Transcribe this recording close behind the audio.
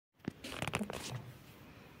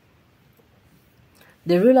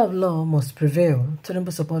The rule of law must prevail.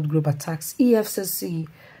 Tinubu support group attacks Efcc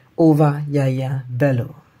over Yahaya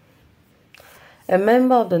Bello. A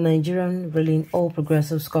member of the Nigerian ruling All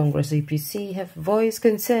Progressives Congress (APC) have voiced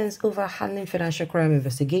concerns over handling financial crime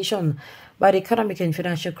investigation by the Economic and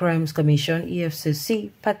Financial Crimes Commission (EFCC),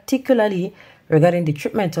 particularly regarding the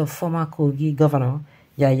treatment of former Kogi Governor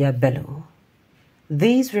Yahaya Bello.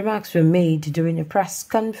 These remarks were made during a press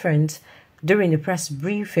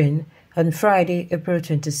briefing on Friday, April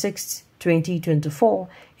 26, 2024,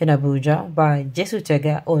 in Abuja by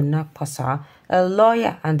Jesutega Onapasa, a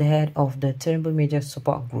lawyer and the head of the Tinubu Media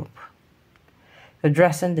Support Group.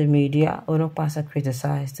 Addressing the media, Onapasa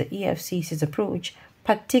criticized the EFCC's approach,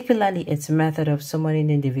 particularly its method of summoning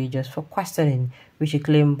individuals for questioning, which he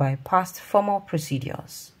claimed bypassed formal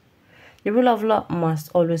procedures. The rule of law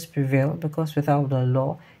must always prevail because without the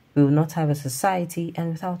law, we will not have a society,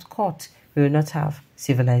 and without court, we will not have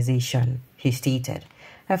civilization, he stated,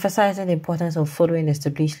 emphasizing the importance of following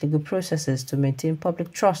established legal processes to maintain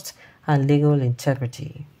public trust and legal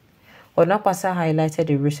integrity. Onapasa highlighted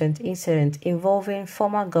a recent incident involving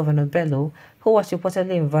former Governor Bello, who was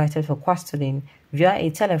reportedly invited for questioning via a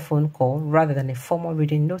telephone call rather than a formal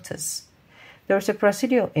written notice. There is a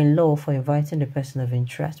procedure in law for inviting the person of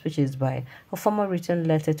interest, which is by a formal written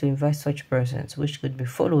letter to invite such persons, which could be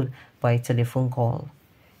followed by a telephone call.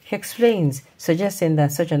 He explains, suggesting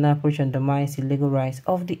that such an approach undermines the legal rights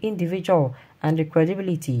of the individual and the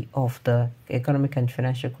credibility of the Economic and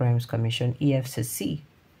Financial Crimes Commission (EFCC).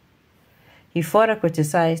 He further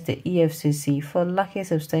criticized the EFCC for lacking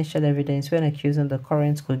substantial evidence when accusing the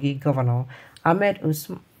current Kogi Governor Ahmed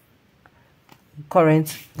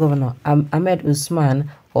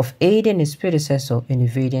Usman of aiding his predecessor in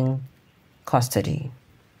evading custody.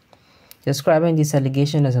 Describing this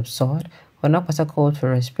allegation as absurd, Onapasa called for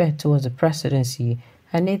respect towards the presidency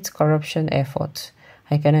and its corruption efforts.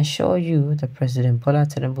 I can assure you that President Bola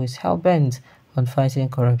Tinubu is hell-bent on fighting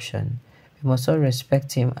corruption. We must all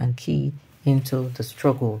respect him and key into the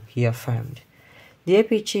struggle, he affirmed. The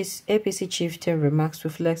APC chieftain remarks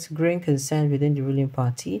reflect growing concern within the ruling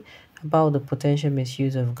party about the potential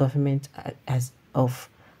misuse of government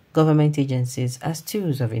agencies as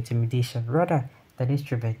tools of intimidation rather than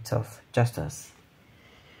instruments of justice.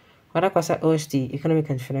 Onapasa urged the Economic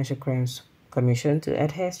and Financial Crimes Commission to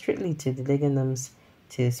adhere strictly to the legal norms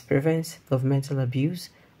to prevent governmental abuse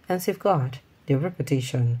and safeguard the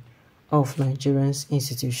reputation of Nigeria's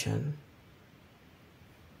institution.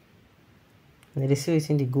 Now this is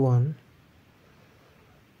in the go on.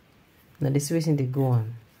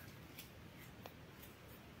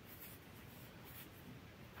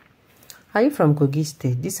 Are you from Kogi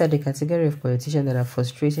State? These are the category of politicians that are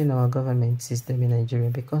frustrating our government system in Nigeria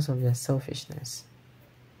because of their selfishness.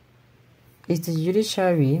 It's the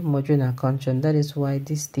judiciary murdering our country, and that is why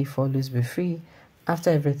this thief always be free after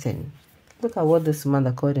everything. Look at what this man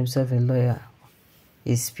that called himself a lawyer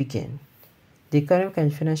is speaking. The Economic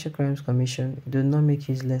and Financial Crimes Commission do not make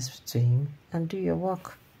useless to him, and do your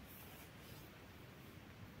work.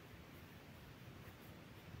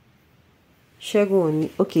 Shegoni,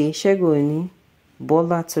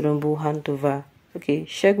 Bola Tinubu hand over. Okay,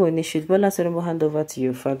 Shegoni, should Bola Tinubu hand over to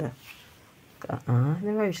your father?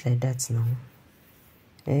 Never wish like that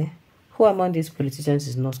now. Who among these politicians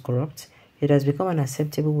is not corrupt? It has become an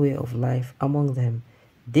acceptable way of life among them.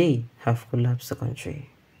 They have collapsed the country.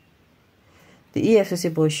 The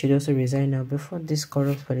EFCC board should also resign now before these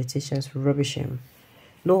corrupt politicians rubbish him.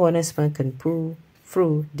 No honest man can pull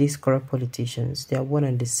through these corrupt politicians. They are one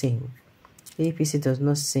and the same. The APC does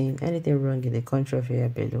not see anything wrong in the country of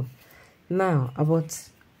Yahaya Bello. Now, how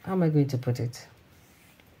am I going to put it?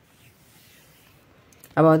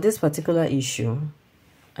 About this particular issue,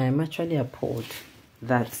 I am actually appalled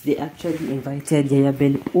that they actually invited Yahaya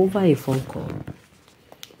Bello over a phone call.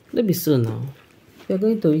 Don't be so now. We are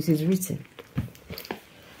going to use it written.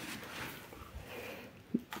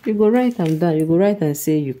 You go write them down. You go write and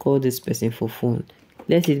say you call this person for phone.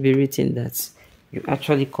 Let it be written that you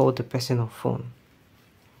actually called the person on phone.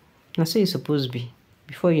 That's what you're supposed to be.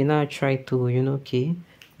 Before you now try to,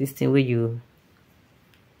 this thing where you...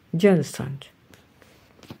 Do you understand?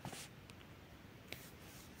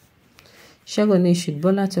 Shagoni, should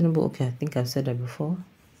Bola Tinubu... Okay, I think I've said that before.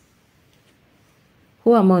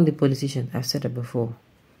 Who among the politicians? I've said that before.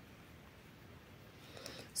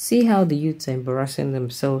 See how the youths are embarrassing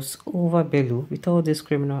themselves over Bello with all these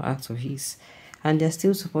criminal acts of his, and they're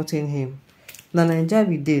still supporting him. Now, Nigeria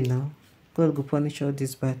we did now. God will punish all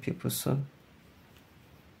these bad people soon.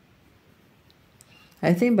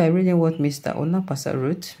 I think by reading what Mr. Onapasa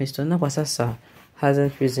wrote, Mr. Onapasa, sir,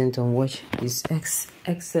 hasn't reason to watch His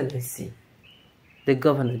Excellency the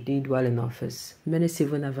governor did while in office. Many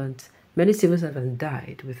civil servants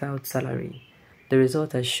died without salary. The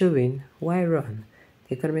result is showing why run.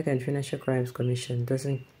 The Economic and Financial Crimes Commission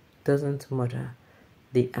doesn't matter.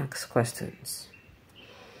 They ask questions.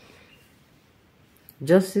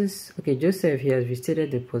 Joseph, he has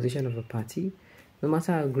restated the position of a party. No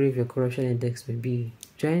matter how grave your corruption index may be,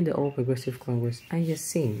 join the All Progressive Congress and your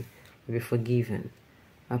sin will be forgiven.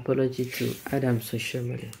 Apology to Adam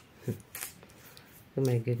Soshomole. Oh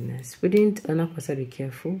my goodness. Wouldn't Anapasa be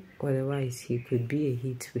careful? Otherwise, he could be a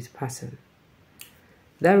hit with person.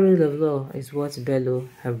 That rule of law is what Bello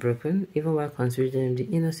have broken, even while considering the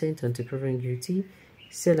innocent until proven guilty,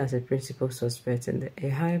 still as a principal suspect in a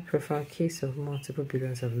high-profile case of multiple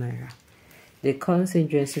billions of naira. The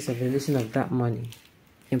consequences of the releasing of that money,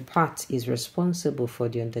 in part, is responsible for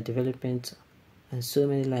the underdevelopment and so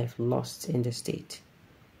many lives lost in the state.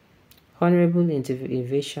 Honorable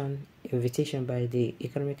invitation by the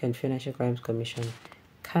Economic and Financial Crimes Commission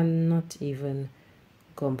cannot even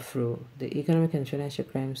come through. The Economic and Financial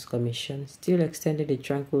Crimes Commission still extended a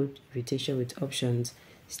tranquil invitation with options.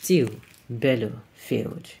 Still, Bello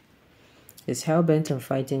failed. Is hell-bent on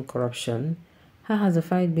fighting corruption. How has the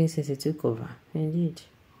fight been since he took over? Indeed.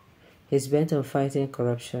 He's bent on fighting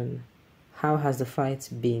corruption. How has the fight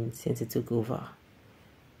been since he took over?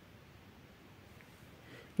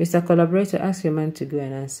 Mr. Collaborator, ask your man to go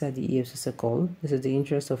and answer the Efcc call. This is the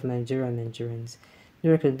interest of Nigeria and Nigerians.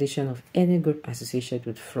 No recognition of any group associated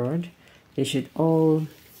with fraud. They should all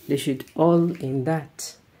in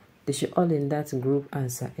that group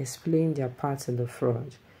answer, explain their parts in the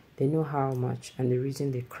fraud. They know how much and the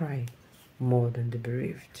reason they cry more than the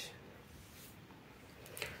bereaved.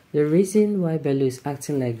 The reason why Bello is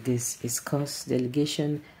acting like this is because the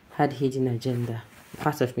delegation had hidden agenda,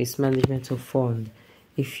 part of mismanagement of fund.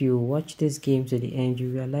 If you watch this game to the end, you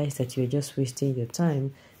realize that you're just wasting your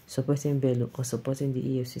time supporting Bello or supporting the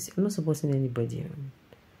Efcc. I'm not supporting anybody.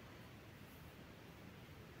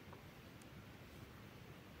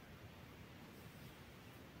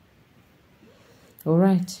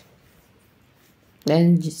 Alright.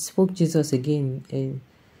 Then spoke Jesus again,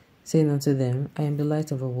 saying unto them, I am the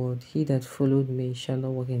light of the world. He that followed me shall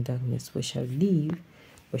not walk in darkness, but shall have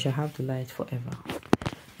the light forever.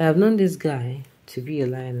 I have known this guy to be a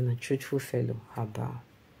lion and a truthful fellow. Haba.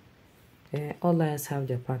 All lions have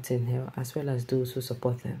their part in hell, as well as those who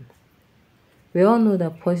support them. We all know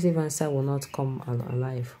that positive answer will not come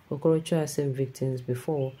alive. Okorocha has seen victims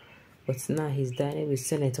before, but now he's dining with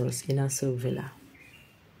senators in Aso Villa.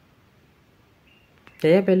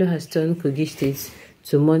 Yahaya Bello has turned Kogi State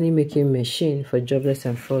to money-making machine for jobless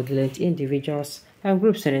and fraudulent individuals and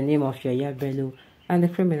groups in the name of Yahaya Bello, and the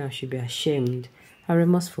criminal should be ashamed and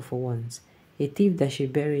remorseful for once. A thief that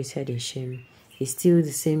should bury his head in shame is still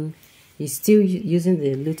using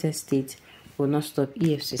the looted state will not stop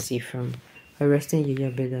Efcc from arresting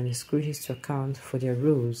Yahaya Bello and his cronies to account for their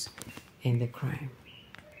roles in the crime.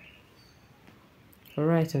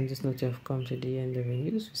 Alright, on this note, I've come to the end of the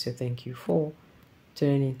news. We say thank you for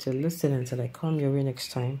tuning in to listen until I come your way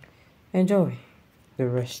next time. Enjoy the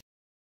rest